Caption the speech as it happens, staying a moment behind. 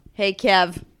Hey,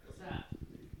 Kev. What's up?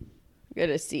 Good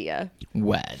to see ya.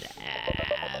 What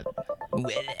up?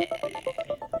 What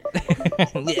up?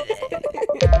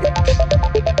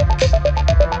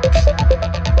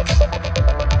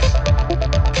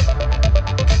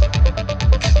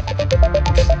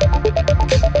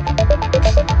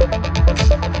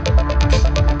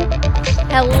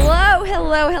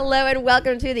 Hello, and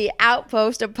welcome to the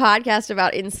Outpost, a podcast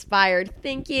about inspired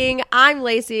thinking. I'm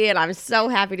Lacey, and I'm so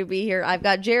happy to be here. I've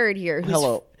got Jared here.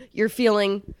 Hello. You're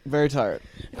feeling... Very tired.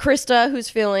 Krista, who's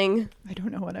feeling... I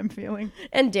don't know what I'm feeling.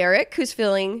 And Derick, who's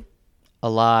feeling...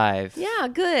 Alive. Yeah,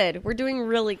 good. We're doing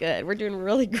really good. We're doing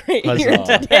really great Huzzah. here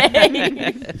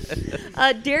today.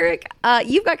 Derick,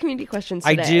 you've got community questions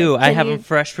today. I do. I have them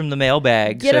fresh from the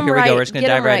mailbag. So here we go. We're just going to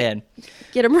dive right in.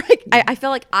 Get them right. I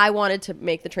felt like I wanted to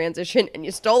make the transition, and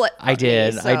you stole it from I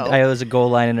did. me, so. I was a goal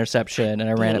line interception, and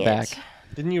I ran it back.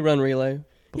 Didn't you run relay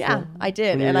before? Yeah, I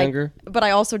did. When you were younger? But I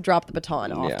also dropped the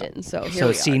baton often. So here So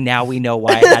we see, are. now we know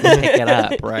why I had to pick it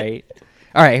up, right?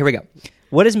 All right, here we go.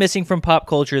 What is missing from pop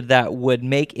culture that would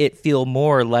make it feel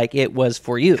more like it was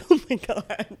for you? Oh my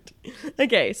God.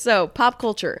 Okay, so pop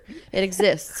culture, it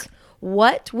exists.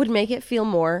 What would make it feel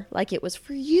more like it was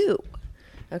for you?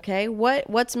 Okay,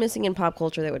 what's missing in pop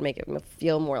culture that would make it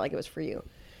feel more like it was for you?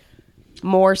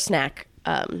 More snack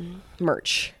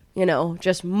merch,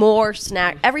 just more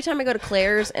snack. Every time I go to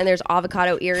Claire's and there's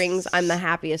avocado earrings, I'm the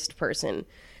happiest person.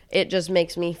 It just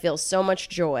makes me feel so much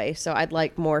joy. So I'd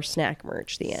like more snack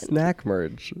merch. The end. Snack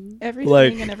merch.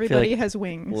 Everything and everybody has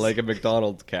wings. Like a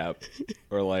McDonald's cap.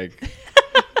 Or like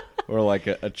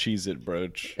a Cheez-It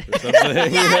brooch or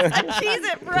something. Yes, a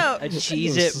Cheez-It brooch. A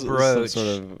Cheez-It brooch. Some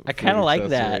sort of I kind of food like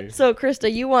accessory. that. So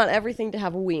Krista, you want everything to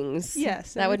have wings.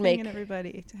 Yes, that would everything make and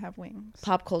everybody to have wings.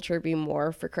 pop culture be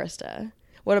more for Krista.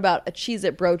 What about a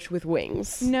Cheez-It brooch with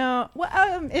wings? No,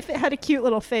 well, if it had a cute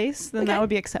little face, then Okay. that would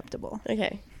be acceptable.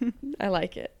 Okay, I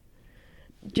like it.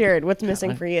 Jared, what's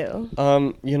missing for you?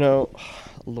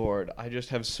 Lord, I just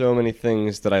have so many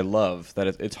things that I love that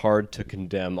it's hard to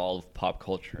condemn all of pop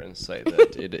culture and say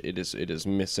that it is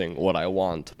missing what I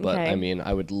want. But Okay. I mean,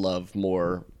 I would love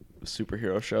more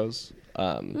superhero shows,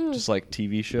 just like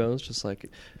TV shows, just like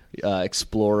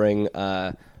exploring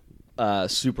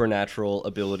supernatural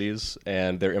abilities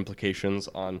and their implications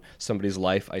on somebody's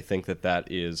life. I think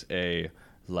that is a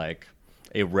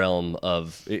realm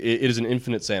of it is an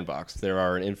infinite sandbox. There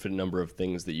are an infinite number of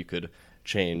things that you could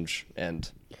change, and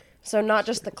So not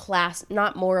just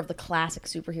not more of the classic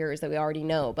superheroes that we already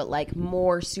know, but like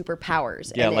more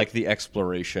superpowers. yeah, And like the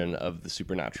exploration of the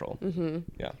supernatural. Mm-hmm.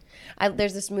 Yeah.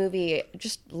 there's this movie,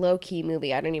 just low-key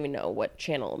movie, I don't even know what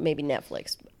channel, maybe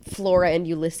Netflix, Flora and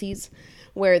Ulysses,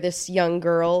 where this young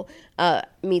girl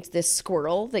meets this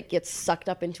squirrel that gets sucked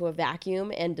up into a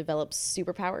vacuum and develops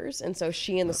superpowers. And so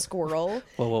she and the squirrel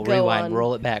Whoa, go rewind, on...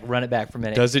 roll it back, run it back for a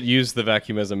minute. Does it use the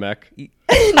vacuum as a mech?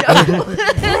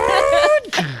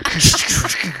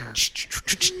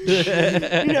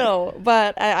 No,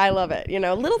 but I love it.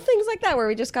 Little things like that where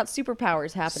we just got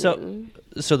superpowers happening.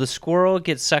 So the squirrel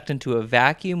gets sucked into a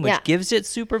vacuum, which Yeah. gives it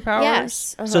superpowers?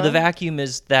 Yes, So the vacuum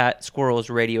is that squirrel's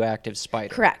radioactive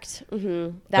spider. Correct.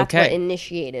 Mm-hmm. That's Okay. what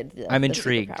initiated the I'm the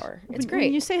intrigued. superpower. It's When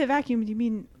great. you say a vacuum, do you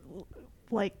mean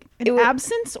like an It would-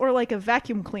 absence or like a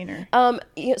vacuum cleaner?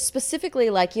 Specifically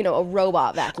like, a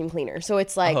robot vacuum cleaner. So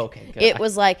it's like, Oh, okay, good. it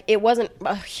was like, it wasn't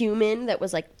a human that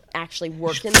was like actually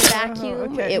working the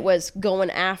vacuum. okay. It was going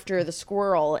after the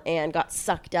squirrel and got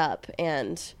sucked up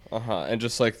and And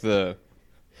just like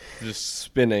just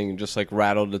spinning, just like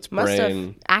rattled its must brain.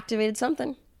 have activated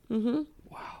something. Mm-hmm.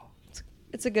 Wow.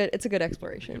 It's a good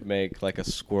exploration. Make like a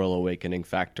squirrel awakening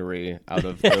factory out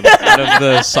of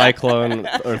the cyclone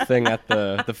or thing at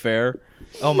the fair.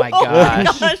 Oh my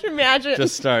gosh. Gosh, imagine.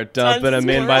 Just start dumping Tons of them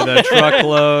in by the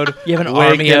truckload. You have an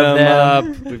waking army of them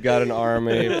them. up. We've got an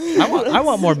army. I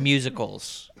want more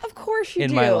musicals Of course you in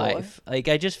do. my life. Like,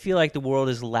 I just feel like the world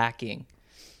is lacking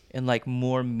in like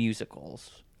more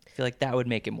musicals. I feel like that would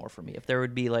make it more for me. If there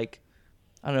would be like,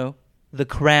 I don't know, The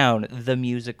Crown, the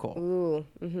musical. Ooh,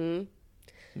 mm-hmm.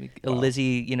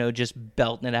 Lizzie, just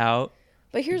belting it out.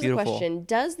 But here's Beautiful. the question.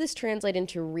 Does this translate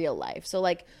into real life? So,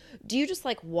 like, do you just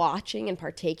like watching and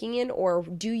partaking in, or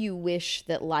do you wish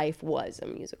that life was a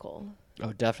musical?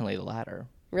 Oh, definitely the latter.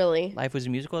 Really? Life was a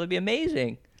musical, that'd be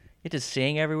amazing. You get to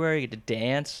sing everywhere, you get to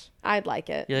dance. I'd like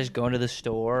it. You just go into the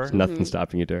store. Nothing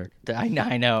stopping you, Derick.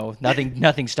 I know.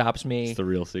 Nothing stops me. It's the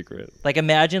real secret. Like,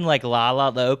 imagine like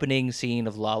the opening scene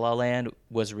of La La Land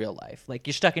was real life. Like,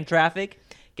 you're stuck in traffic.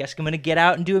 Guess I'm going to get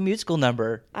out and do a musical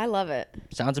number. I love it.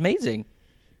 Sounds amazing.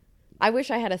 I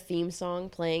wish I had a theme song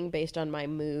playing based on my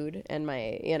mood and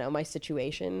my, my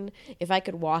situation. If I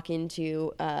could walk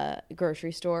into a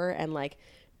grocery store and like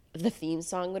the theme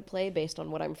song would play based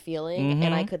on what I'm feeling,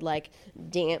 and I could like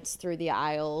dance through the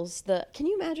aisles. Can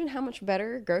you imagine how much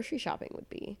better grocery shopping would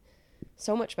be?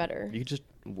 So much better. You could just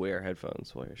wear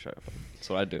headphones while you're shopping. That's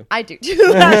what I do. I do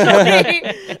too,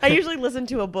 actually. I usually listen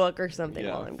to a book or something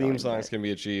while I'm theme going songs can be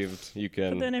achieved. You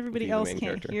can. But then everybody be the else main can't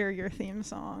character. hear your theme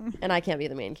song. and I can't be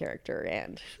the main character,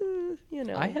 and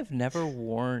I have never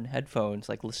worn headphones,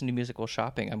 like listen to music while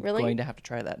shopping. I'm Really? going to have to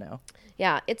try that now.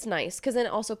 Yeah, it's nice because then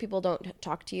also people don't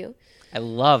talk to you. I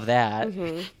love that.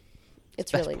 It's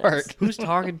Best really part.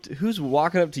 nice. Who's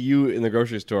walking up to you in the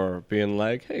grocery store being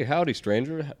like, "Hey, howdy,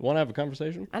 stranger. Want to have a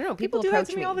conversation?" I don't know. People People do that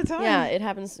approach to me all the time. Yeah, it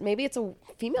happens. Maybe it's a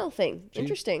female thing.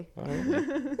 Interesting. I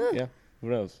don't know. Yeah, who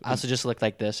knows? I also just look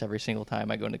like this every single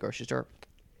time I go in the grocery store.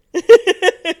 Yeah,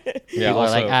 People are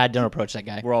also, like, don't approach that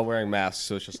guy. we're all wearing masks,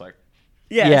 so it's just like,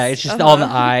 Yes. Yeah, it's just all in the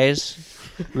eyes.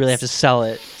 Really have to sell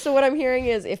it. So what I'm hearing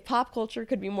is, if pop culture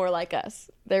could be more like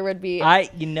us, there would be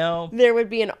there would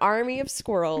be an army of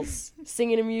squirrels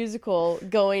singing a musical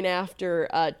going after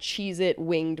Cheez-It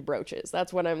winged brooches.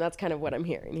 That's kind of what I'm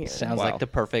hearing here. Sounds Wow. like the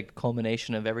perfect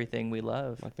culmination of everything we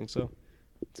love. I think so.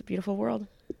 It's a beautiful world.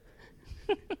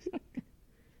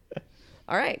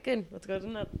 All right, good. Let's go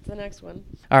to the next one.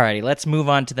 Alrighty, let's move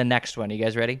on to the next one. You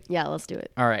guys ready? Yeah, let's do it.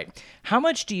 All right. How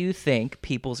much do you think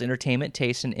people's entertainment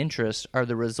tastes and interests are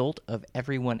the result of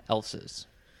everyone else's?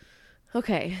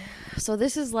 Okay, so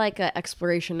this is like an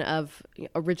exploration of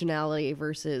originality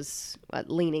versus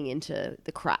leaning into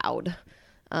the crowd.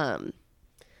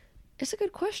 It's a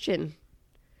good question.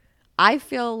 I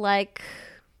feel like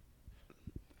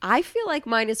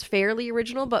mine is fairly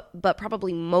original, but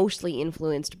probably mostly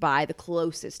influenced by the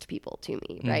closest people to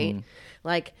me, right?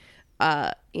 Like,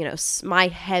 my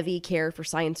heavy care for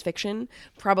science fiction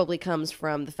probably comes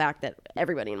from the fact that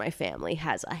everybody in my family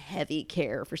has a heavy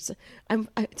care for.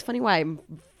 It's funny why I'm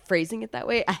phrasing it that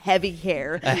way. A heavy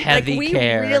care. A heavy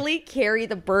care. We really carry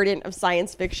the burden of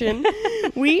science fiction.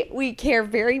 we care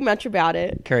very much about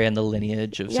it. Carry on the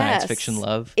lineage of science Yes. fiction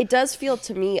love. It does feel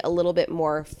to me a little bit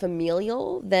more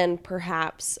familial than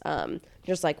perhaps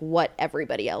just like what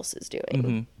everybody else is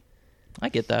doing. I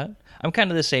get that. I'm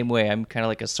kind of the same way. I'm kind of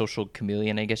like a social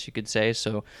chameleon, I guess you could say.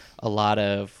 So a lot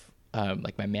of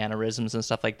like my mannerisms and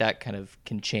stuff like that kind of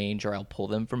can change, or I'll pull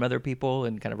them from other people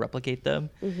and kind of replicate them.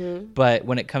 But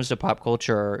when it comes to pop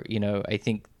culture, I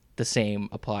think the same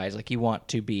applies. Like you want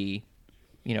to be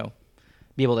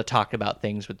able to talk about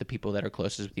things with the people that are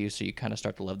closest with you, so you kind of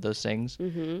start to love those things.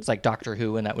 It's like Doctor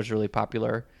Who, when that was really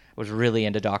popular. I was really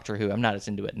into Doctor Who. I'm not as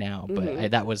into it now,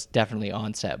 but that was definitely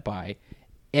onset by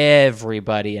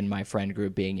everybody in my friend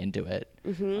group being into it.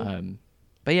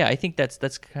 But yeah, I think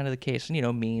that's kind of the case.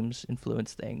 Memes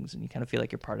influence things, and you kind of feel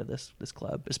like you're part of this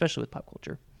club, especially with pop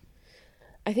culture.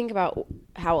 I think about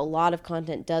how a lot of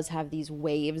content does have these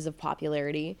waves of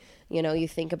popularity. You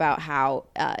think about how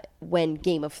when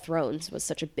Game of Thrones was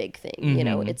such a big thing,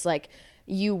 it's like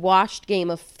you watched Game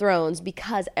of Thrones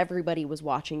because everybody was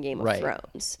watching Game of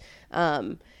Thrones.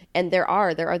 And there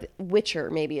are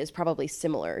Witcher maybe is probably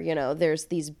similar. There's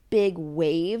these big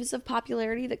waves of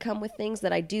popularity that come with things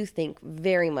that I do think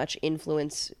very much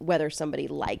influence whether somebody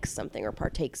likes something or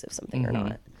partakes of something or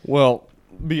not. Well,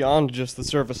 beyond just the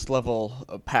surface level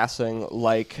passing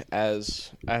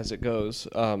as it goes,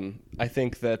 I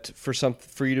think that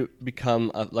for you to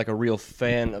become a real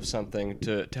fan of something,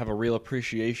 to have a real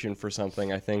appreciation for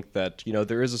something, I think that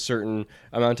there is a certain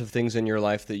amount of things in your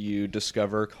life that you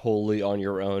discover wholly on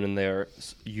your own, and they're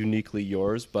uniquely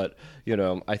yours. But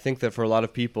I think that for a lot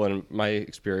of people, and my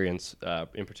experience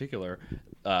in particular,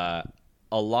 a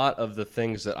lot of the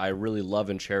things that I really love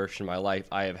and cherish in my life,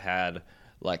 I have had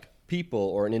like people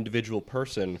or an individual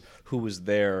person who was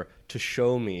there to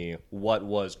show me what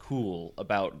was cool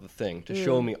about the thing, to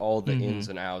show me all the ins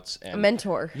and outs. And, A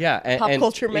mentor. Yeah. Pop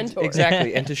culture mentor.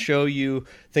 Exactly. And to show you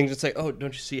things that's like, oh,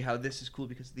 don't you see how this is cool?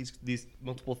 Because these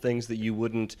multiple things that you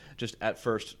wouldn't just at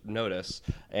first notice.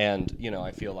 And,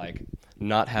 I feel like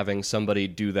not having somebody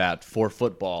do that for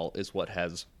football is what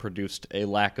has produced a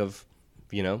lack of,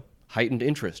 heightened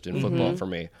interest in football for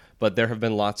me. But there have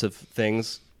been lots of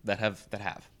things that have.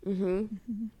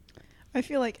 I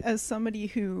feel like as somebody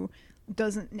who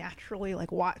doesn't naturally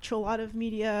watch a lot of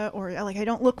media, or I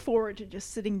don't look forward to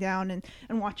just sitting down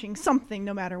and watching something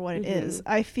no matter what it is.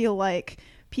 I feel like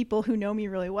people who know me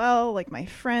really well, like my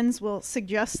friends, will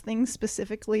suggest things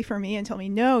specifically for me and tell me,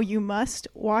 no, you must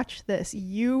watch this.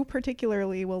 You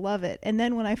particularly will love it. And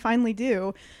then when I finally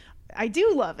do, I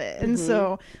do love it. And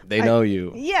so They know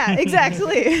you. Yeah,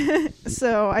 exactly.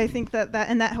 So I think that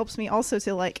helps me also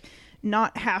to like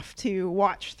not have to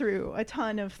watch through a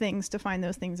ton of things to find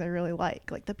those things I really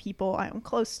like. Like the people I am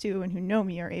close to and who know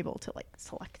me are able to like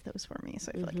select those for me.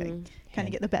 So I feel like I kind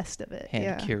of get the best of it.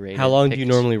 Yeah. Curated. How long do you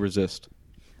normally resist?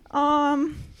 I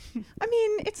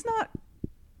mean,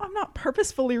 I'm not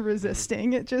purposefully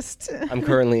resisting. It just I'm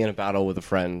currently in a battle with a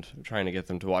friend trying to get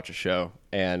them to watch a show,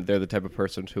 and they're the type of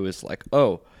person who is like,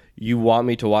 "Oh, you want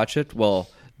me to watch it? Well,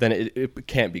 then it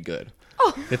can't be good."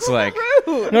 Oh, it's like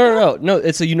rude. No.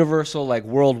 It's a universal, like,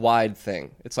 worldwide thing.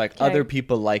 It's like other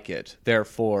people like it,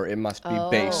 therefore it must be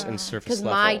base and surface Because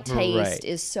level. my taste Right.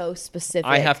 is so specific.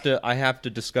 I have to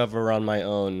discover on my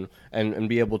own and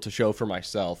be able to show for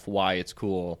myself why it's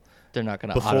cool They're not going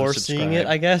to before seeing it,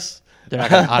 I guess. They're not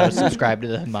going to auto-subscribe to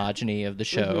the homogeny of the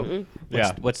show.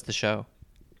 What's the show?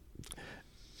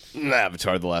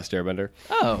 Avatar: The Last Airbender.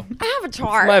 Oh,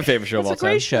 Avatar. My favorite show of all it's a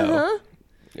great time. show. Uh-huh.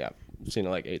 Yeah, I've seen it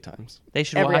like 8 times. They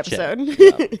should Every watch episode.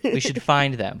 it. We should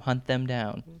find them, hunt them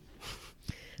down,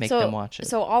 make them watch it.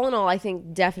 So all in all, I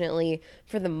think definitely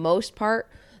for the most part,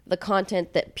 the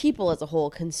content that people as a whole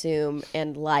consume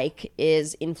and like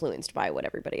is influenced by what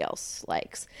everybody else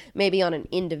likes. Maybe on an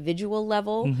individual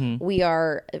level, we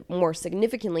are more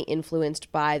significantly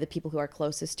influenced by the people who are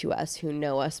closest to us, who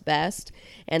know us best.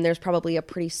 And there's probably a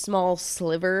pretty small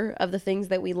sliver of the things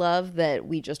that we love that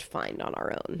we just find on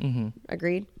our own.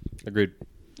 Agreed? Agreed.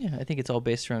 Yeah, I think it's all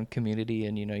based around community,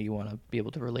 and you want to be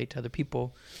able to relate to other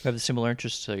people who have the similar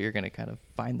interests. So you're going to kind of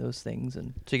find those things,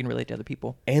 and so you can relate to other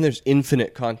people. And there's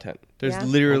infinite content. There's Yeah.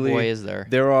 literally Oh boy, is there.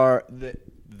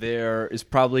 There is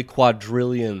probably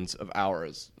quadrillions of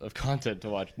hours of content to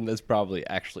watch, and that's probably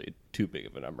actually too big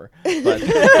of a number. But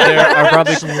there are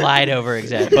probably Slide over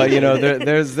exactly. But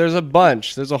there's a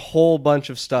bunch. There's a whole bunch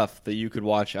of stuff that you could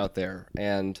watch out there,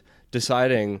 and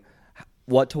deciding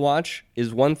what to watch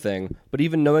is one thing, but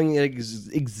even knowing it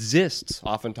exists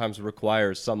oftentimes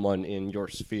requires someone in your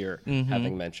sphere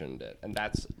having mentioned it, and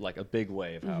that's like a big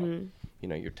way of how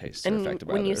your tastes are And affected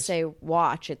by when you others. say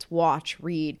watch, it's watch,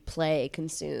 read, play,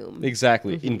 consume.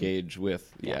 Exactly, engage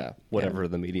with whatever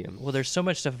the medium. Well, there's so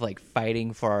much stuff like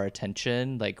fighting for our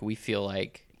attention. Like we feel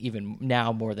like even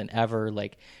now more than ever,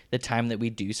 like the time that we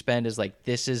do spend is like,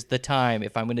 this is the time.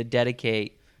 If I'm going to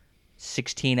dedicate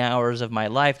 16 hours of my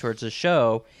life towards a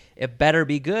show, it better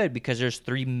be good, because there's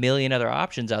 3 million other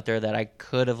options out there that I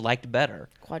could have liked better.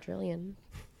 Quadrillion.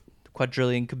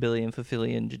 Quadrillion, kabillion,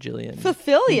 fafillion, jajillion.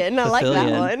 Fulfillion. I like that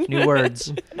Fafillion. one. New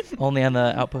words. Only on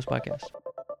the Outpost podcast.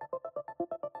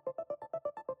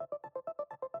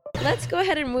 Let's go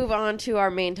ahead and move on to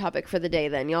our main topic for the day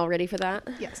then. Y'all ready for that?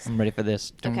 yes. I'm ready for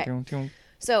this. Okay.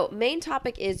 So, main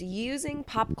topic is using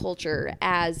pop culture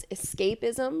as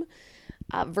escapism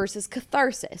versus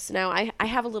catharsis. Now, I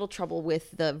have a little trouble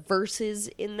with the verses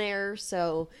in there,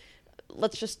 so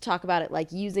let's just talk about it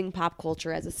like using pop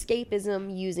culture as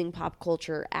escapism, using pop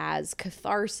culture as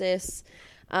catharsis.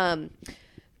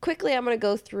 Quickly, I'm going to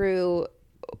go through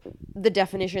the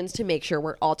definitions to make sure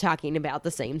we're all talking about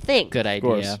the same thing. Good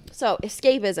course. idea. So,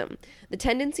 escapism, the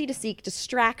tendency to seek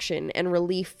distraction and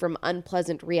relief from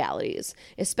unpleasant realities,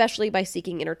 especially by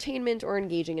seeking entertainment or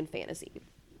engaging in fantasy.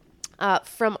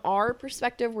 From our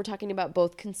perspective, we're talking about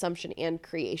both consumption and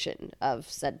creation of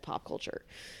said pop culture,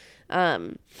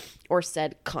 or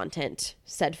said content,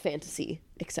 said fantasy,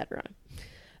 etc.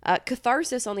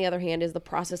 Catharsis, on the other hand, is the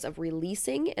process of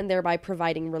releasing and thereby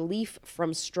providing relief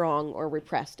from strong or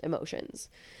repressed emotions.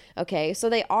 Okay, so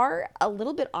they are a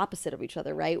little bit opposite of each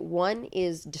other, right? One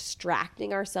is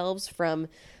distracting ourselves from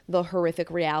the horrific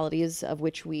realities of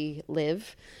which we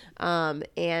live,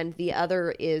 and the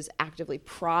other is actively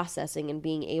processing and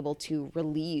being able to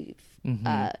release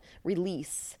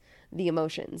the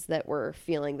emotions that we're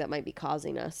feeling that might be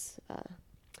causing us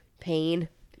pain,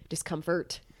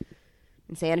 discomfort,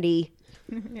 insanity.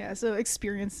 Yeah, so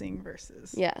experiencing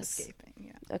versus escaping.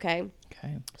 Yeah. Okay.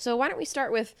 Okay. So why don't we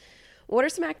start with, what are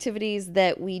some activities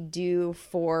that we do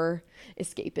for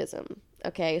escapism?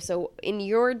 Okay, so in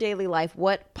your daily life,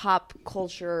 what pop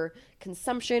culture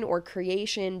consumption or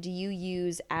creation do you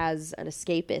use as an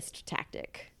escapist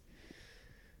tactic?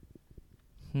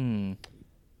 I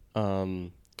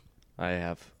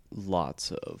have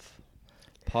lots of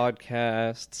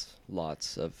podcasts,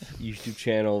 lots of YouTube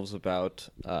channels about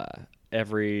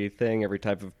everything, every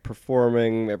type of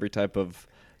performing, every type of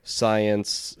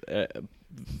science,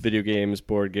 video games,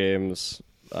 board games,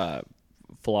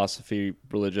 philosophy,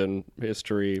 religion,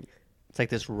 history, It's like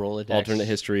this Rolodex. alternate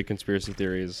history, conspiracy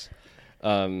theories.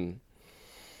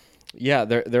 Yeah,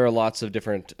 there are lots of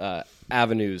different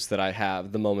avenues that I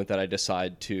have the moment that I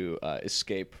decide to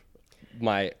escape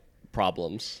my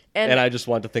problems and I just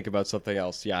want to think about something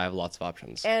else, I have lots of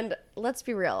options. And let's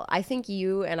be real. I think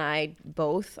you and I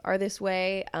both are this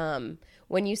way.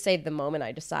 When you say the moment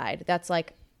I decide, that's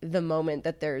like the moment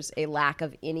that there's a lack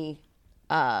of any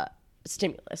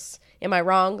stimulus. Am I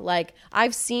wrong? Like,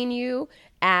 I've seen you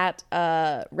at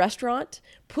a restaurant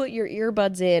put your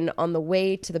earbuds in on the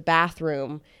way to the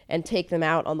bathroom and take them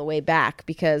out on the way back,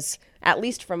 because at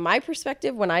least from my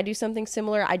perspective, when I do something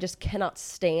similar, I just cannot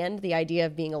stand the idea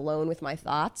of being alone with my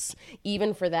thoughts,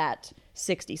 even for that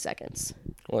 60 seconds.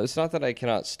 Well, it's not that I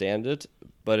cannot stand it,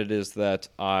 but it is that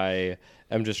I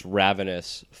am just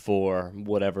ravenous for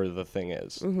whatever the thing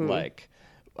is. Mm-hmm. Like,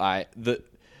 I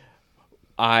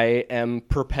am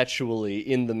perpetually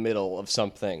in the middle of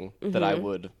something that I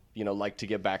would, like to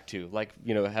get back to, like,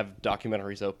 have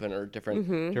documentaries open or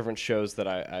different shows that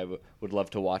I would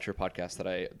love to watch, or podcasts that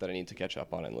I need to catch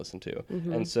up on and listen to.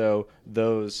 And so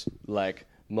those like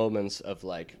moments of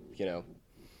like,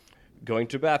 going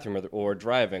to a bathroom or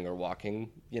driving or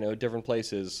walking, different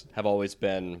places have always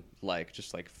been like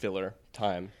just like filler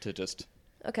time to just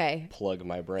plug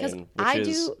my brain, which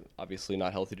is obviously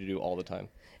not healthy to do all the time.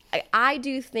 I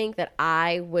do think that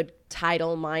I would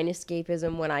title mine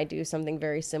escapism when I do something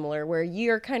very similar, where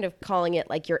you're kind of calling it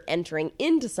like you're entering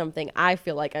into something. I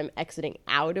feel like I'm exiting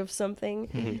out of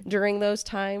something during those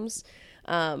times.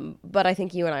 But I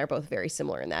think you and I are both very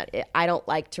similar in that. I don't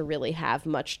like to really have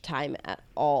much time at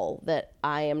all that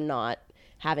I am not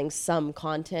having some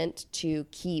content to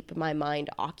keep my mind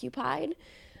occupied.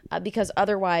 Because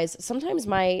otherwise, sometimes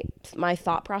my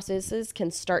thought processes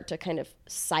can start to kind of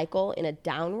cycle in a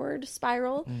downward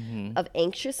spiral of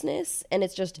anxiousness, and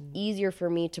it's just easier for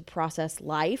me to process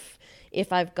life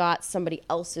if I've got somebody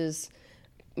else's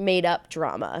made up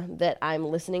drama that I'm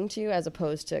listening to, as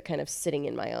opposed to kind of sitting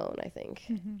in my own, I think.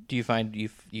 Do you find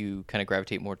you kind of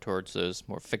gravitate more towards those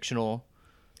more fictional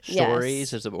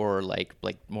stories, or like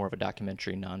more of a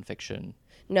documentary nonfiction?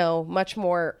 No, much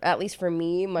more, at least for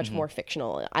me, much more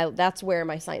fictional. That's where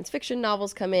my science fiction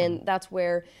novels come in. That's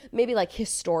where maybe like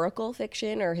historical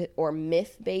fiction or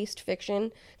myth-based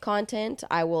fiction content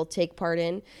I will take part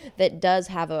in that does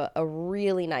have a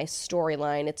really nice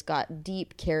storyline. It's got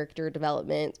deep character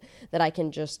development that I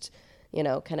can just,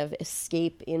 kind of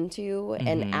escape into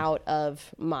and out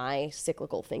of my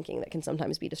cyclical thinking that can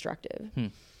sometimes be destructive.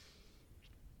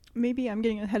 Maybe I'm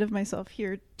getting ahead of myself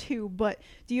here too, but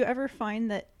do you ever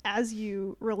find that as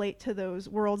you relate to those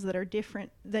worlds that are different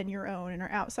than your own and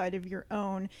are outside of your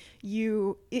own,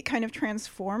 it kind of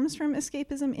transforms from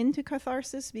escapism into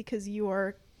catharsis, because you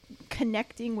are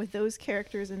connecting with those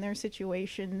characters and their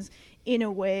situations in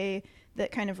a way that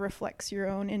kind of reflects your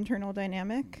own internal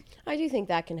dynamic? I do think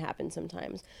that can happen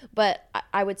sometimes, but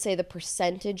I would say the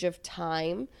percentage of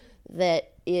time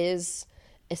that is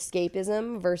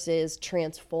escapism versus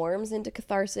transforms into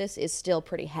catharsis is still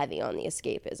pretty heavy on the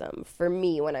escapism for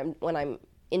me when I'm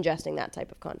ingesting that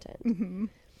type of content.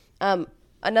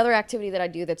 Another activity that I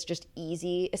do that's just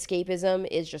easy escapism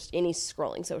is just any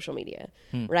scrolling social media,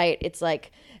 right? It's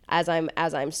like as I'm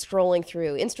scrolling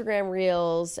through Instagram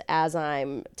Reels, as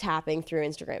I'm tapping through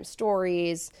Instagram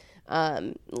Stories,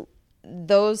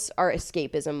 those are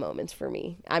escapism moments for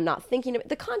me. I'm not thinking of it.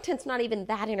 The content's not even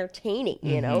that entertaining,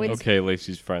 It's, Okay,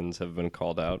 Lacey's friends have been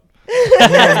called out.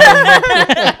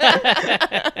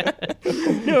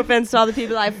 no offense to all the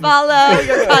people I follow.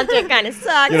 Your content kind of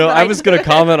sucks. I was going to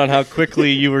comment on how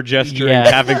quickly you were gesturing,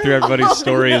 tapping through everybody's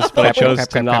stories, but I chose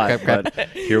to not. But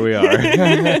here we are.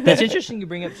 That's interesting you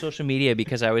bring up social media,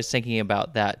 because I was thinking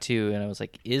about that too, and I was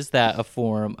like, is that a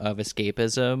form of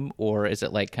escapism, or is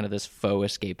it like kind of this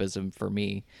faux escapism for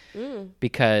me?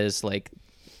 Because like,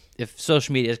 if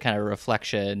social media is kind of a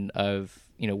reflection of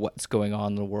what's going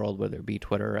on in the world, whether it be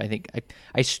Twitter. I think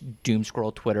I doom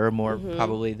scroll Twitter more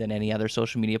probably than any other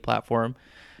social media platform.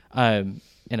 And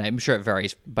I'm sure it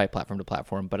varies by platform to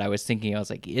platform, but I was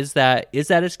like, is that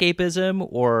escapism,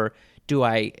 or do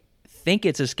I think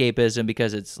it's escapism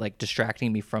because it's like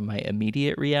distracting me from my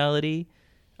immediate reality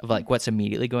of like what's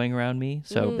immediately going around me?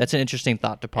 So that's an interesting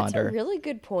thought to ponder. That's a really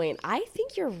good point. I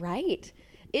think you're right.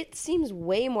 It seems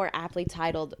way more aptly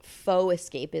titled faux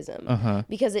escapism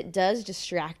because it does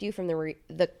distract you from the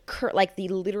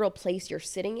literal place you're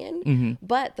sitting in.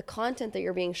 But the content that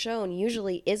you're being shown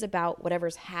usually is about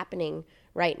whatever's happening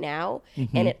right now,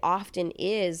 and it often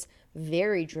is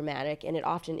very dramatic, and it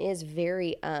often is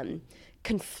very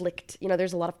conflict.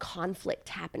 There's a lot of conflict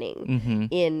happening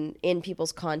in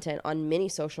people's content on many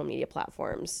social media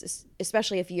platforms,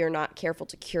 especially if you're not careful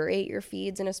to curate your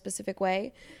feeds in a specific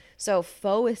way. So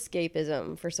faux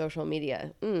escapism for social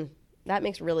media, that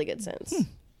makes really good sense.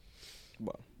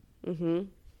 Well.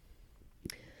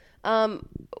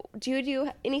 Do you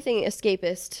do anything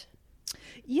escapist?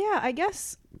 Yeah, I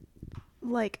guess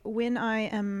like when I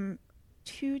am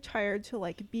too tired to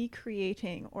like be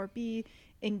creating or be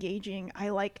engaging, I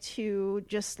like to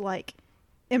just like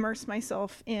immerse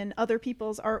myself in other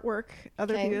people's artwork,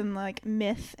 other Okay. people in like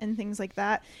myth and things like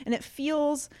that. And it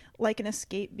feels like an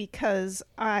escape because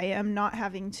I am not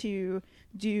having to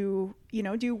do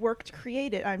work to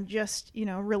create it. I'm just,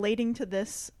 relating to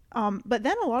this. But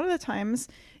then a lot of the times,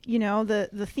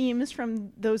 the themes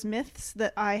from those myths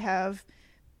that I have,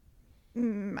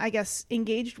 I guess,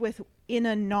 engaged with in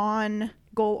a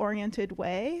non-goal oriented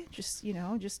way,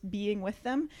 just being with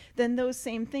them, then those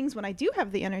same things, when I do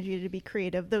have the energy to be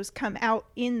creative, those come out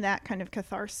in that kind of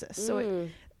catharsis. So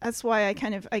that's why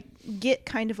I get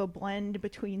kind of a blend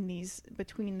between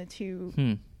the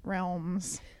two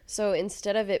realms. So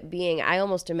instead of it being, I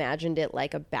almost imagined it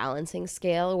like a balancing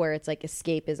scale where it's like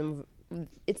escapism.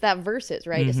 It's that versus,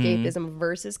 right? Escapism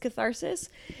versus catharsis.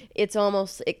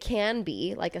 It can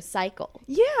be like a cycle.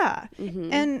 Yeah.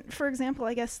 And for example,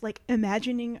 I guess like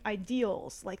imagining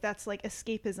ideals, like that's like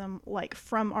escapism, like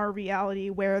from our reality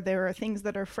where there are things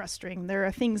that are frustrating. There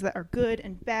are things that are good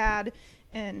and bad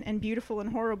and beautiful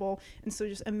and horrible. And so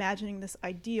just imagining this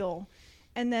ideal.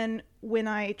 And then when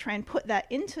I try and put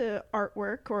that into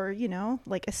artwork or,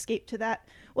 like escape to that,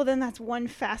 well, then that's one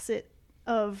facet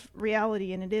of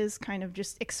reality, and it is kind of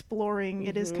just exploring.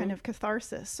 It is kind of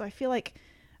catharsis. So I feel like,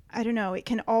 I don't know, it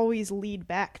can always lead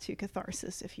back to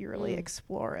catharsis if you really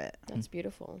explore it. That's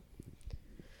beautiful.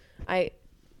 Go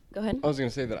ahead. I was going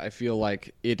to say that I feel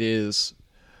like it is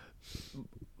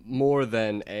more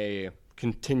than a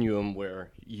continuum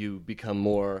where you become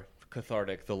more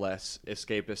cathartic the less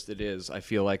escapist it is. I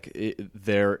feel like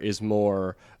there is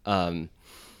more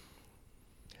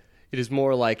it is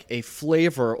more like a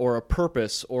flavor or a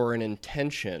purpose or an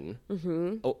intention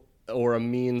or a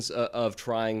means of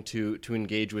trying to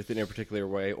engage with it in a particular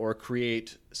way or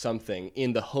create something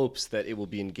in the hopes that it will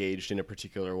be engaged in a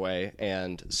particular way,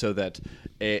 and so that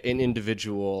an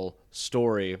individual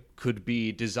story could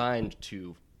be designed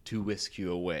to whisk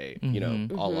you away, a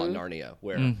la Narnia,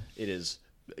 where it is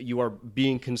you are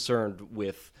being concerned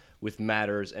with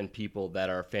matters and people that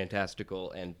are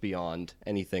fantastical and beyond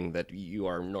anything that you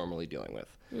are normally dealing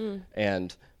with.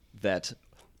 And that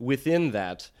within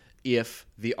that, if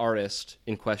the artist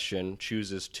in question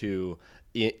chooses to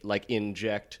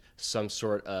inject some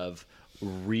sort of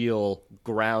real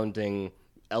grounding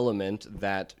element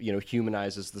that,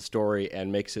 humanizes the story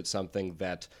and makes it something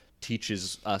that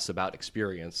teaches us about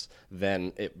experience,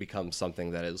 then it becomes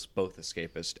something that is both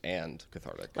escapist and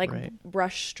cathartic. Like Right.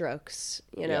 brush strokes,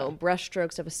 Yeah. brush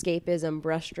strokes of escapism,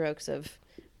 brush strokes of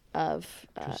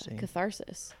Interesting.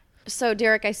 catharsis. So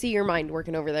Derick, I see your mind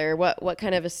working over there. What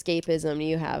kind of escapism do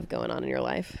you have going on in your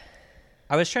life?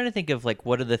 I was trying to think of like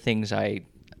what are the things I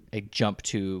jump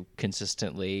to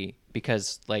consistently,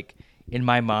 because like in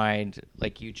my mind,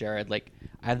 like you, Jared, like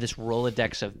I have this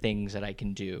Rolodex of things that I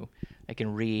can do. I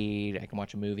can read, I can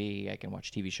watch a movie, I can watch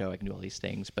a TV show, I can do all these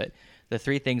things. But the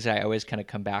three things that I always kind of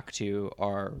come back to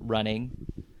are running,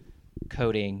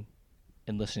 coding,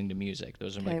 and listening to music.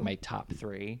 Those are Okay. like my top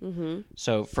three.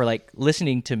 So for like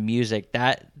listening to music,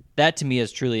 that to me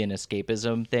is truly an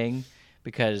escapism thing,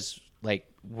 because like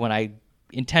when I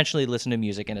intentionally listen to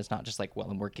music, and it's not just like while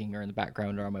I'm working or in the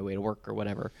background or on my way to work or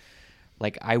whatever,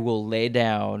 like I will lay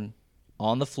down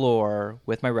on the floor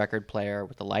with my record player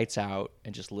with the lights out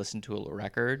and just listen to a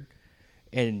record.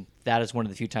 And that is one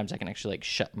of the few times I can actually like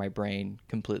shut my brain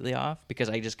completely off, because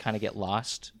I just kind of get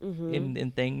lost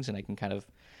in things, and I can kind of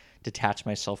detach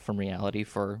myself from reality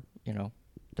for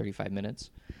 35 minutes.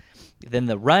 Then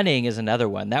the running is another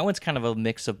one. That one's kind of a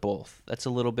mix of both. That's a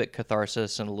little bit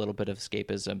catharsis and a little bit of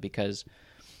escapism, because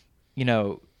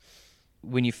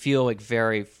when you feel like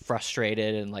very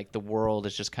frustrated and like the world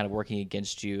is just kind of working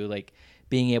against you, like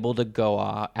being able to go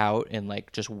out and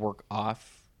like just work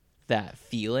off that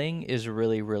feeling is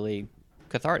really, really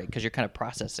cathartic, because you're kind of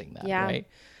processing that, Yeah. right?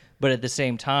 But at the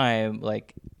same time,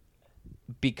 like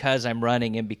because I'm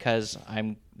running and because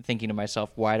I'm thinking to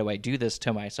myself, why do I do this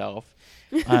to myself?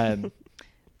 I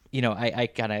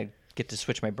kind of get to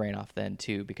switch my brain off then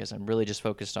too, because I'm really just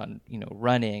focused on,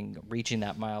 running, reaching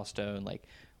that milestone, like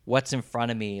what's in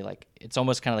front of me. Like it's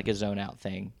almost kind of like a zone out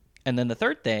thing. And then the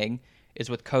third thing is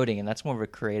with coding, and that's more of a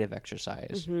creative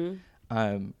exercise.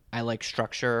 I like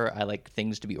structure. I like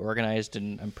things to be organized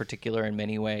in particular in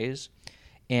many ways.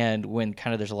 And when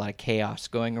kind of there's a lot of chaos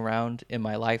going around in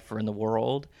my life or in the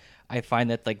world, I find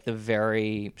that like the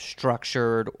very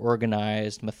structured,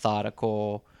 organized,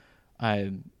 methodical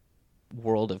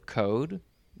world of code,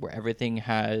 where everything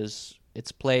has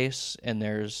its place and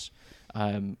there's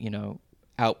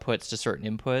outputs to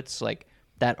certain inputs, like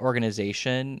that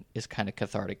organization is kind of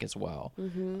cathartic as well.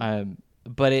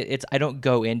 But it's I don't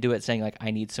go into it saying like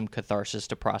I need some catharsis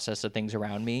to process the things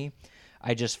around me.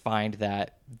 I just find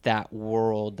that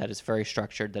world that is very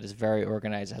structured, that is very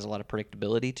organized, has a lot of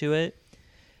predictability to it,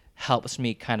 helps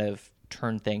me kind of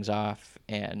turn things off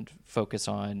and focus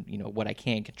on, what I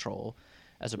can control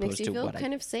as opposed Makes you to feel what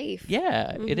kind of safe.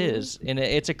 Yeah, it is. And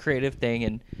it's a creative thing.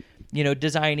 And,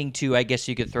 designing too, I guess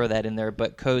you could throw that in there.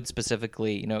 But code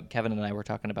specifically, Kevin and I were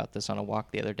talking about this on a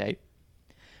walk the other day,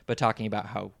 but talking about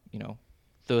how,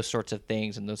 those sorts of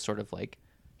things and those sort of like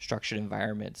structured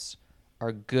environments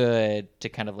are good to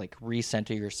kind of like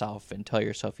recenter yourself and tell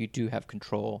yourself you do have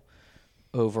control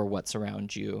over what's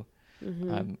around you.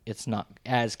 It's not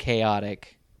as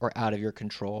chaotic or out of your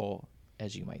control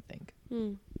as you might think.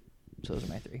 So those are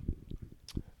my three.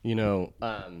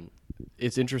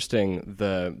 It's interesting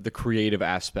the creative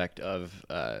aspect of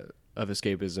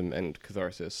escapism and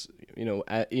catharsis.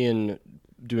 In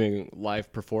doing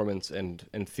live performance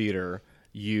and theater,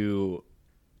 you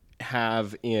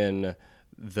have in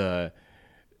the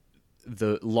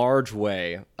large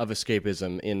way of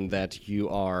escapism in that you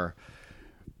are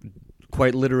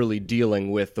quite literally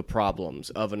dealing with the problems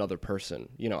of another person.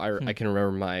 I can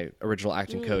remember my original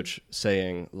acting coach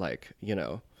saying, like,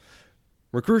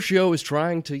 Mercutio is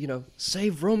trying to,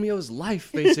 save Romeo's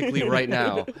life basically right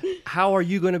now. How are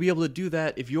you going to be able to do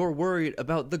that if you're worried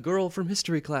about the girl from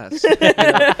history class?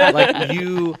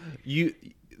 You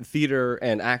theater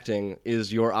and acting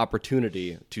is your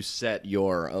opportunity to set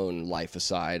your own life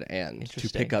aside and to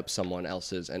pick up someone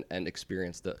else's and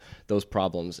experience those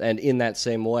problems. And in that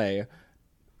same way,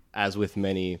 as with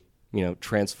many,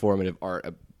 transformative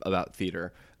art about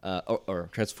theater, or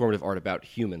transformative art about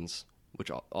humans, which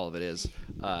all of it is,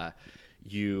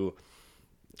 you,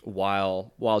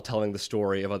 while telling the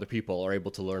story of other people, are able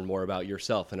to learn more about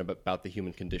yourself and about the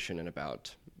human condition and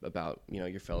about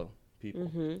your fellow people.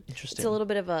 Interesting. It's a little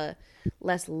bit of a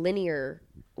less linear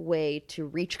way to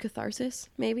reach catharsis,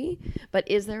 maybe. But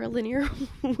is there a linear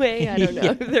way? I don't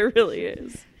know if there really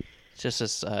is. It's just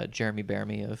this Jeremy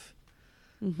Bearimy of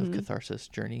catharsis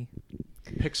journey.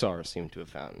 Pixar seemed to have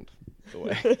found the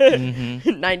way.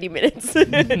 90 minutes. When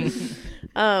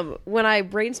I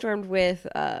brainstormed with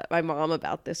my mom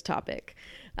about this topic,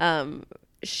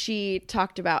 she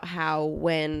talked about how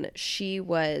when she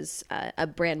was a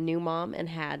brand new mom and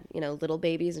had, little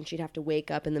babies, and she'd have to wake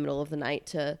up in the middle of the night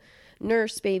to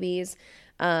nurse babies,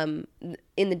 in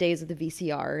the days of the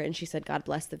VCR, and she said, God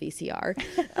bless the VCR.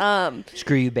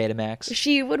 Screw you, Betamax.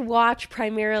 She would watch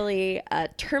primarily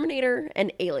Terminator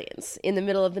and Aliens in the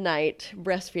middle of the night,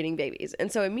 breastfeeding babies.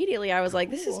 And so immediately I was like,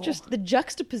 this is just the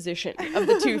juxtaposition of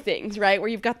the two things, right? Where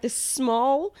you've got this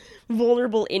small,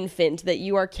 vulnerable infant that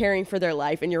you are caring for their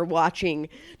life, and you're watching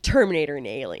Terminator and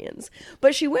Aliens.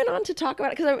 But she went on to talk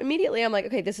about it, because immediately I'm like,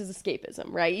 okay, this is escapism,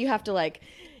 right? You have to like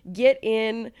get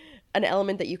in an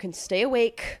element that you can stay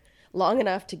awake long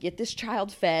enough to get this child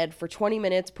fed for 20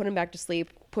 minutes, put him back to sleep,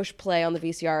 push play on the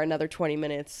VCR another 20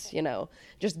 minutes,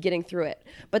 just getting through it.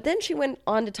 But then she went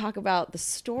on to talk about the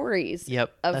stories of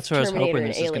that's where Terminator I was hoping and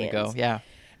this is going to go. Yeah.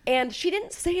 And she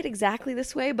didn't say it exactly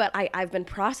this way, but I've been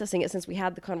processing it since we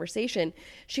had the conversation.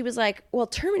 She was like, well,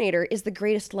 Terminator is the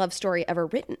greatest love story ever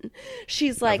written.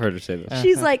 She's like, I've heard her say this.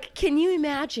 She's like, can you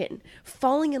imagine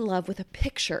falling in love with a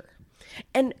picture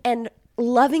and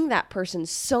loving that person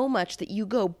so much that you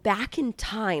go back in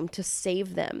time to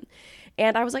save them?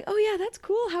 And I was like, oh yeah, that's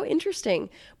cool. How interesting.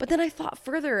 But then I thought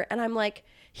further, and I'm like,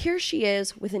 here she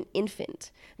is with an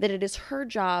infant that it is her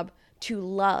job to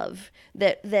love,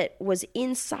 that was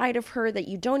inside of her, that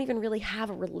you don't even really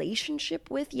have a relationship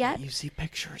with yet. You see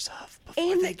pictures of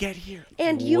before they get here.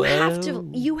 And you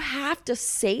have to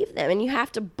save them, and you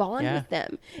have to bond with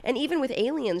them. And even with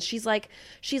Aliens, she's like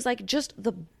just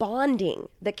the bonding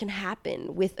that can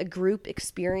happen with a group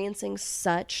experiencing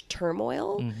such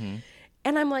turmoil.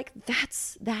 And I'm like,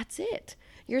 that's it.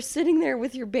 You're sitting there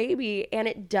with your baby, and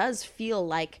it does feel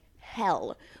like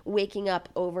hell waking up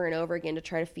over and over again to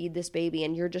try to feed this baby,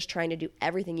 and you're just trying to do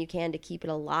everything you can to keep it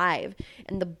alive.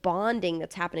 And the bonding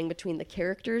that's happening between the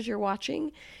characters you're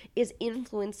watching is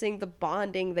influencing the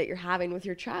bonding that you're having with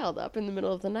your child up in the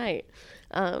middle of the night.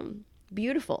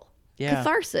 Beautiful.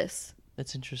 Catharsis.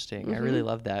 That's interesting. I really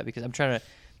love that, because I'm trying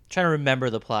to remember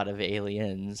the plot of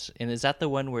Aliens. And is that the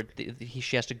one where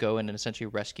she has to go in and essentially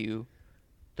rescue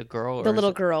the girl? The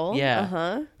little girl.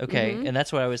 Yeah. Okay. And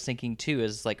that's what I was thinking too,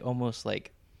 is like almost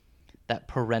like that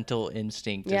parental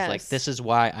instinct is like, this is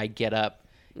why I get up,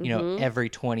 every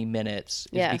 20 minutes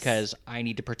is because I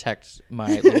need to protect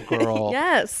my little girl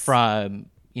from,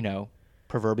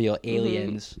 proverbial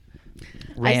aliens I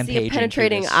see rampaging a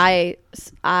penetrating through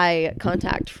eye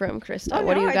contact from Krista.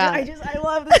 What do you got? I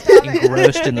love this topic.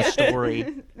 engrossed in the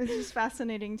story. It's just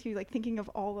fascinating too, like thinking of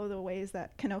all of the ways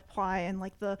that can apply, and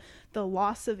like the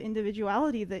loss of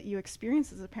individuality that you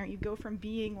experience as a parent. You go from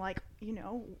being like, you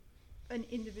know, an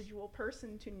individual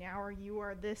person to now you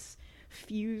are this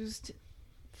fused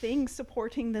thing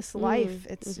supporting this life.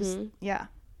 It's just, yeah.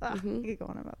 I could go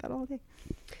on about that all day.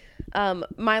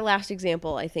 My last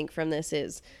example, I think, from this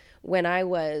is when I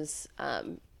was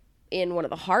in one of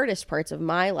the hardest parts of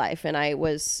my life, and I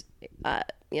was,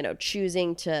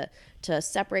 choosing to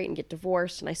separate and get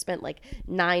divorced, and I spent like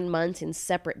 9 months in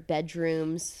separate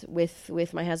bedrooms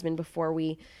with my husband before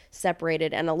we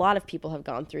separated. And a lot of people have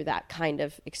gone through that kind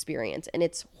of experience, and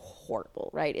it's horrible,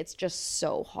 right? It's just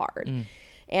so hard.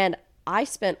 And I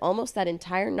spent almost that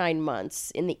entire 9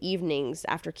 months in the evenings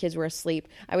after kids were asleep.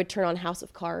 I would turn on House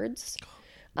of Cards,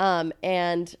 Claire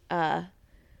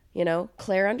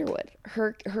Underwood,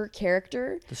 her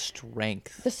character, The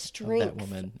strength of that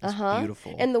woman is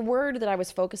beautiful. And the word that I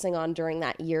was focusing on during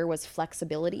that year was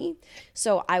flexibility.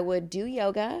 So I would do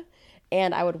yoga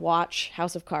and I would watch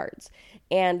House of Cards.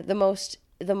 And the most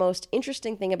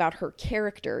interesting thing about her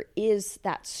character is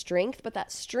that strength, but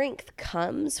that strength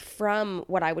comes from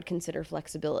what I would consider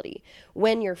flexibility.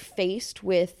 When you're faced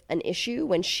with an issue,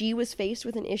 when she was faced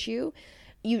with an issue,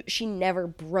 she never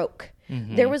broke.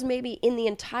 There was maybe in the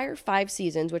entire 5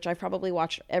 seasons, which I probably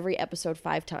watched every episode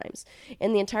 5 times.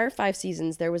 In the entire 5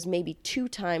 seasons, there was maybe 2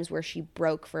 times where she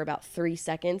broke for about 3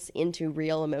 seconds into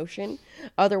real emotion.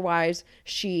 Otherwise,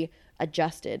 she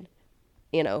adjusted,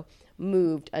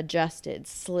 moved, adjusted,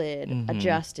 slid,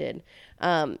 adjusted.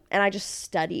 And I just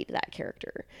studied that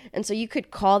character. And so you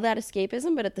could call that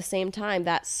escapism, but at the same time,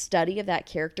 that study of that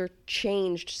character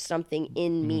changed something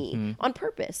in me on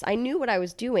purpose. I knew what I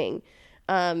was doing,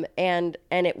 and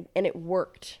it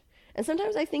worked. And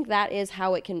sometimes I think that is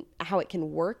how it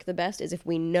can work the best, is if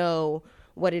we know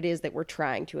what it is that we're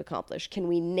trying to accomplish. Can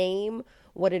we name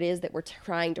what it is that we're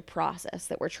trying to process,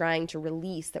 that we're trying to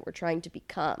release, that we're trying to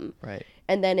become? Right.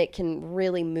 And then it can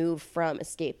really move from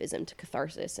escapism to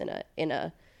catharsis in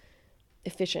a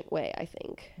efficient way, I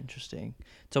think. Interesting.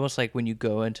 It's almost like when you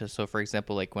go into, so for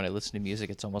example, like when I listen to music,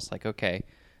 it's almost like, okay,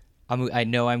 I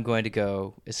know I'm going to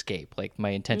go escape. Like my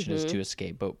intention is to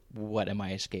escape, but what am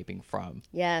I escaping from?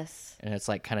 Yes. And it's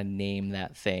like kind of name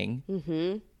that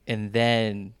thing. And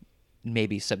then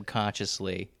maybe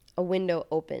subconsciously a window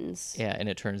opens. Yeah, and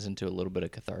it turns into a little bit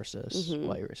of catharsis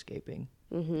while you're escaping.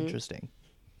 Interesting.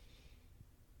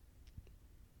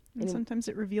 And sometimes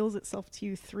it reveals itself to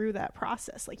you through that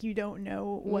process. Like you don't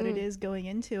know what it is going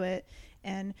into it.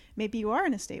 And maybe you are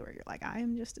in a state where you're like, I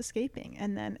am just escaping.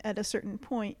 And then at a certain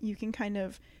point, you can kind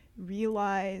of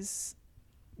realize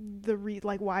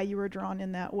why you were drawn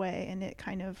in that way. And it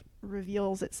kind of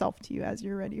reveals itself to you as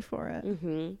you're ready for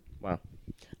it. Wow.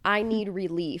 I need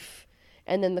relief.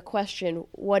 And then the question,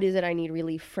 what is it I need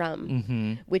relief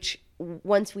from? Which,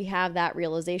 once we have that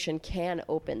realization, can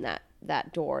open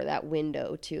that door, that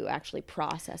window to actually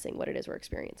processing what it is we're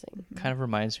experiencing. Kind of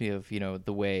reminds me of,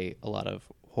 the way a lot of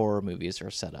horror movies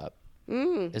are set up.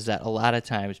 Is that a lot of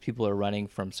times people are running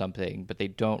from something, but they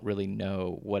don't really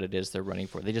know what it is they're running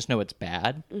for. They just know it's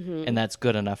bad, and that's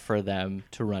good enough for them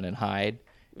to run and hide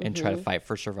and try to fight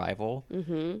for survival.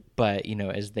 But,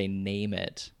 as they name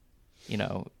it,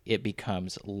 it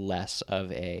becomes less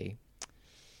of a,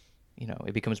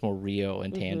 it becomes more real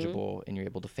and tangible, and you're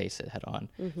able to face it head on.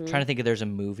 I'm trying to think if there's a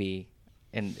movie,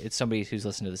 and it's somebody who's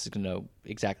listening to this is going to know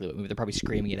exactly what movie. They're probably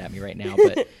screaming it at me right now,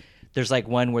 but there's like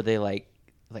one where they like,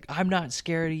 I'm not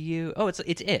scared of you. Oh, it's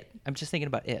It. I'm just thinking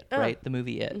about It, right? The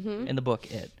movie It, and the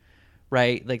book It,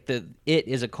 right? Like It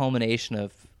is a culmination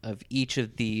of each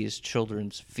of these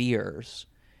children's fears,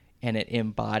 and it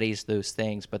embodies those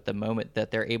things. But the moment that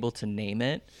they're able to name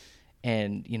it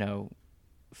and,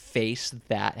 face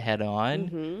that head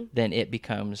on, then it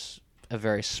becomes a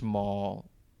very small,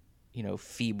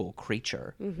 feeble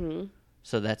creature.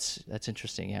 So that's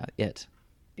interesting. Yeah, It.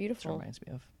 Beautiful. That reminds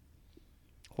me of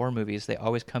horror movies. They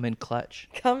always come in clutch.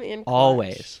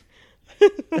 Always.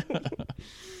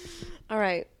 All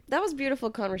right. That was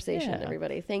beautiful conversation,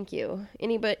 everybody. Thank you.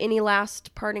 Any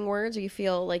last parting words, or you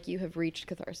feel like you have reached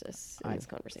catharsis in this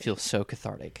conversation? I feel so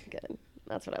cathartic. Good.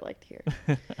 That's what I like to hear.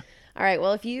 All right.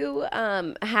 Well, if you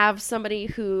have somebody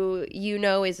who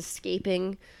is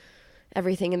escaping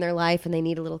everything in their life and they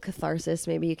need a little catharsis,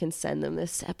 maybe you can send them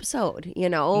this episode.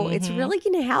 It's really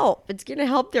going to help. It's going to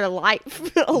help their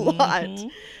life a lot.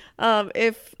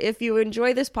 If you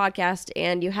enjoy this podcast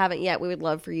and you haven't yet, we would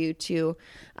love for you to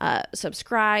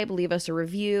subscribe, leave us a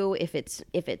review if it's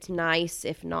nice.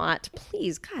 If not,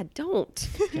 please, God, don't.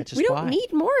 Yeah, just We don't why?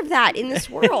 need more of that in this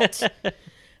world.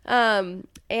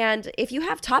 And if you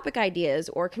have topic ideas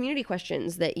or community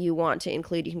questions that you want to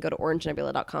include, you can go to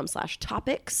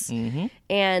orangenebula.com/topics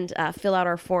and fill out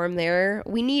our form there.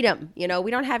 We need them. You know, we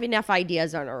don't have enough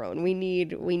ideas on our own. We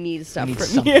need stuff need from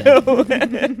something. you.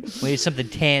 We need something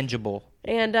tangible.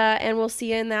 And we'll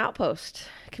see you in the Outpost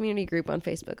community group on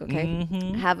Facebook. Okay.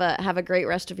 Have a great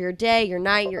rest of your day, your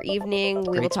night, your evening.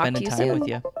 We will Great talk to spending you time soon. with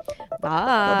you.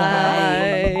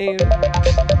 Bye.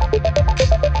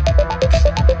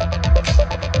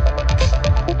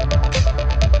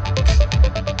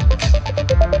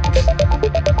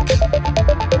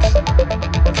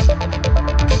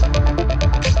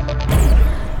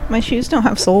 My shoes don't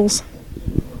have soles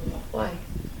Why?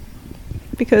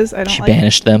 because I don't She like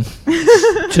banished them to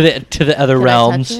the other Can I touch realms. it?